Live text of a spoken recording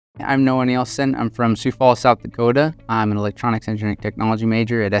I'm Noah Nielsen. I'm from Sioux Falls, South Dakota. I'm an electronics engineering technology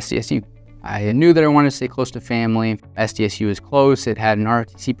major at SDSU. I knew that I wanted to stay close to family. SDSU is close. It had an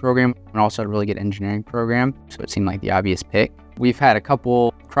ROTC program and also had a really good engineering program, so it seemed like the obvious pick. We've had a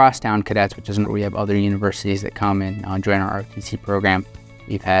couple crosstown cadets, which is where we have other universities that come and join our ROTC program.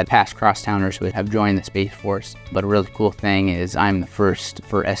 We've had past crosstowners who have joined the Space Force, but a really cool thing is I'm the first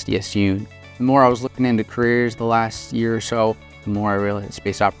for SDSU. The more I was looking into careers the last year or so, the more I realized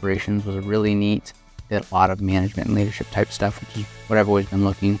space operations was really neat. Did a lot of management and leadership type stuff, which is what I've always been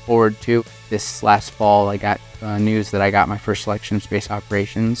looking forward to. This last fall, I got news that I got my first selection of space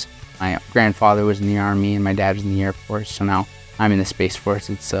operations. My grandfather was in the Army and my dad was in the Air Force, so now I'm in the Space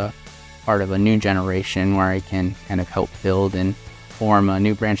Force. It's part of a new generation where I can kind of help build and form a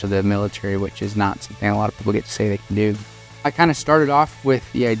new branch of the military, which is not something a lot of people get to say they can do. I kind of started off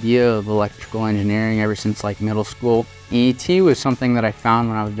with the idea of electrical engineering ever since like middle school. EET was something that I found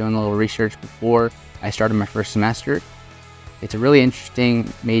when I was doing a little research before I started my first semester. It's a really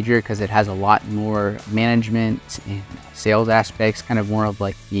interesting major because it has a lot more management and sales aspects, kind of more of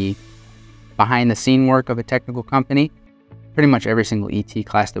like the behind the scene work of a technical company. Pretty much every single ET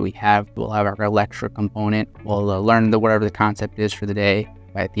class that we have, we'll have our electrical component. We'll learn whatever the concept is for the day.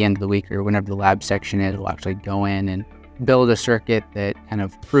 At the end of the week or whenever the lab section is, we'll actually go in and build a circuit that kind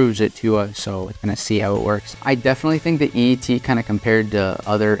of proves it to us, so it's going to see how it works. I definitely think that EET, kind of compared to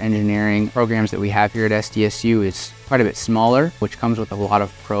other engineering programs that we have here at SDSU, is quite a bit smaller, which comes with a lot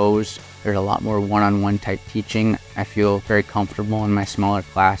of pros. There's a lot more one-on-one type teaching. I feel very comfortable in my smaller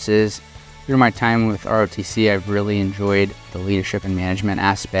classes. Through my time with ROTC, I've really enjoyed the leadership and management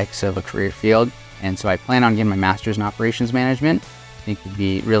aspects of a career field, and so I plan on getting my master's in operations management. I think it would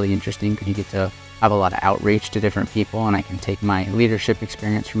be really interesting because you get to have a lot of outreach to different people, and I can take my leadership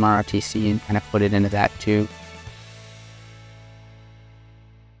experience from ROTC and kind of put it into that too.